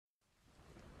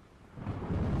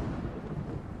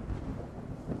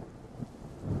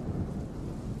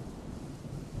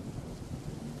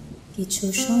কিছু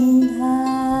সন্ধ্যা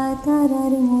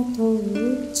তারার মতো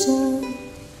উজ্জ্বল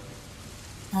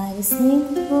আর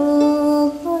স্নিগ্ধ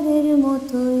ভোরের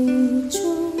মতোই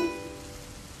চুপ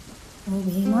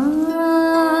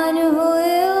অভিমান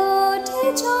হয়ে ওঠে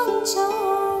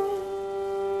চঞ্চল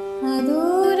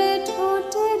আদরে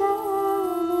ঠোঁটের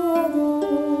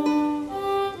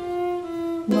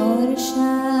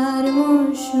বর্ষার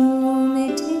মরশুমে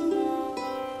ঠিক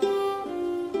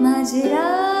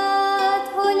মাঝরাত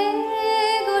হলে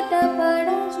গোটা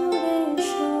পাড়া জুড়ে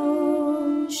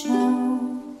শোষা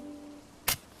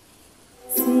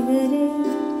সিগারেট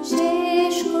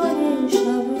শেষ করে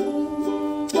সবে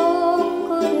ঠক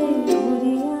করে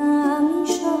ঘুরি আমি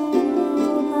স্বপ্ন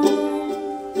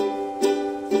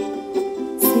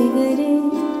সিগারেট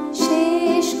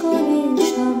শেষ করে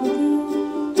সবে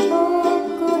ঠক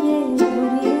করে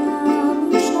ঘুরি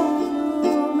আমি স্বপ্ন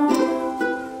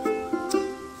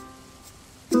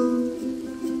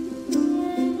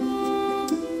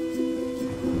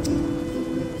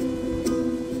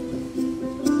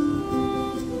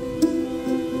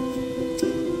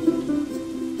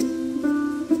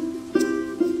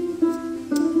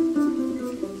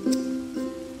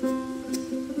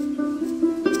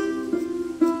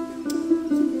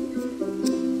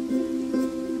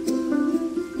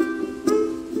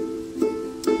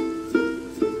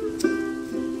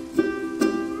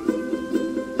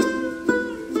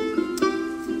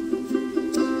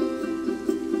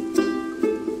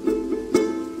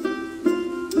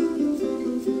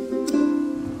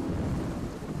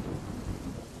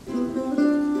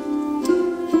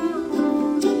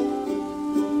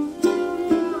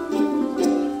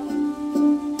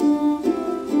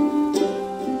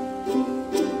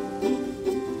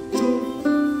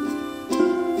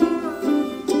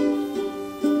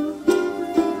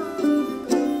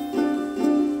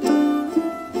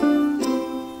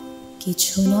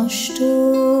কিছু নষ্ট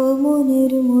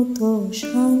মনের মতো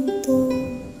শান্ত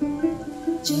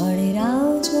ঝড়েরাও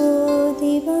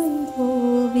যদি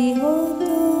বান্ধবী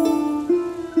হতো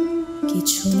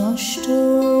কিছু নষ্ট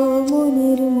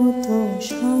মনের মতো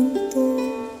শান্ত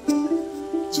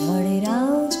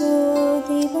ঝড়েরাও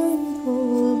যদি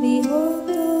বান্ধবী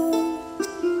হতো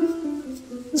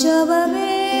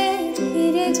জবাবে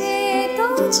ফিরে যেত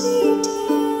চিঠি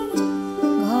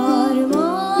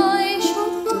ঘরময়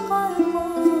শুধু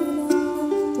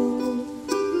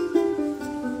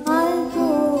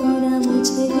আলপনা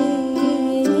মুছে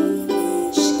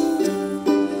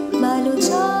বালু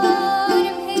চর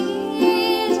ভেঙে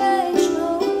যায়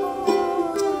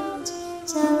সবুজ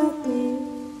চাওয়াতে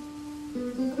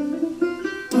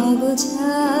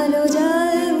অগোছালো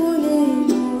জাল বুনে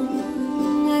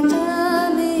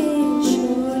একামে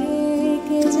সরে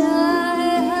কে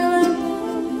যায় হাওয়াতে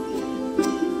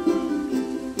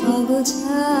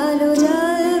অগোছালো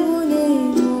জাল বুনে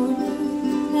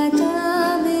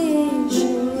একামে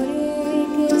সরে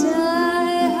কে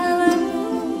যায় হাওয়াতে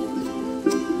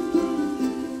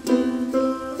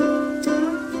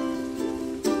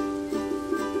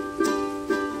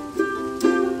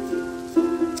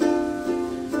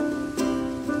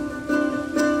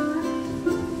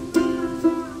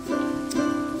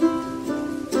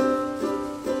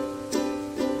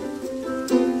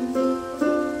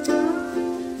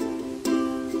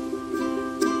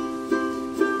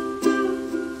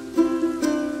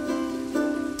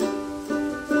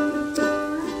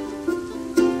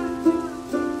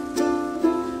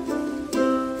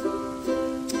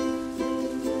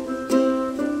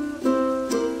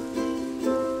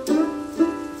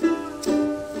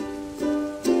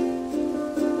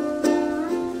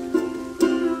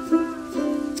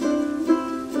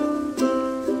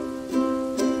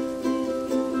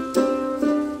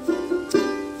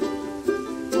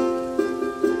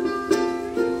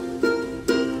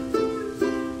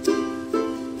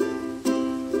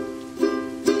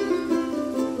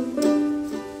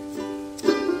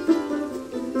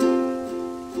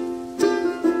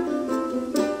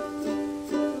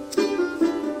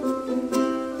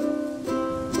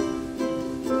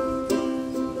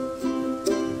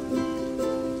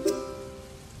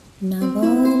না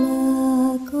বলা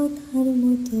কথার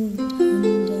মতো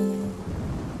ঠান্ডা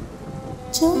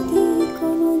যদি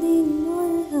কোনোদিন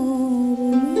মলহার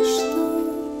মিশত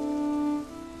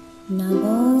না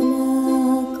বলা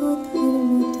কথার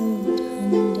মতো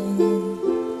ঠান্ডা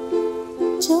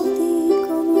যদি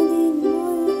কোনোদিন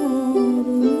মলহার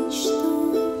মিশত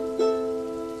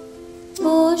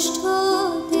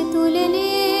ওষ্ঠতে তুলে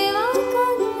নেওয়া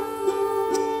কান্না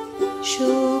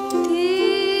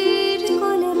শক্তির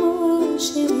কোলে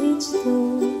বসে ভিজত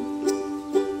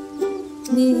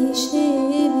দেশে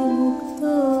বিমুক্ত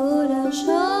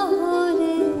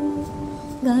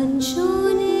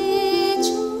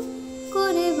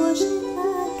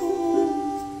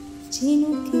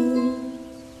ঝিনুকে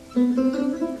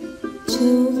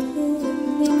চোখে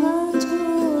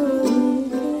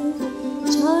কাজলকে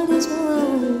ঝড়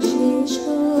ঝড় শেষ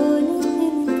হলো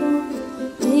প্রেমিকা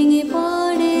ভেঙে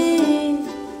পড়ে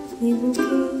এ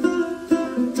বুকে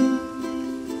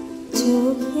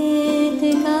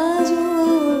চোখেতে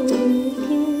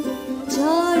কাজলকে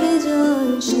ঝড়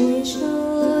ঝড় শেষ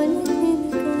হলো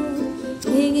প্রেমিকা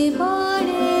ভেঙে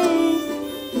পড়ে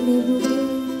এ বুকে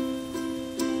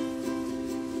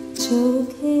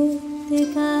চোখেতে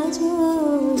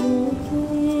কাজলকে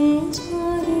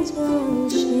ঝড় ঝড়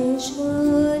শেষ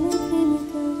হলো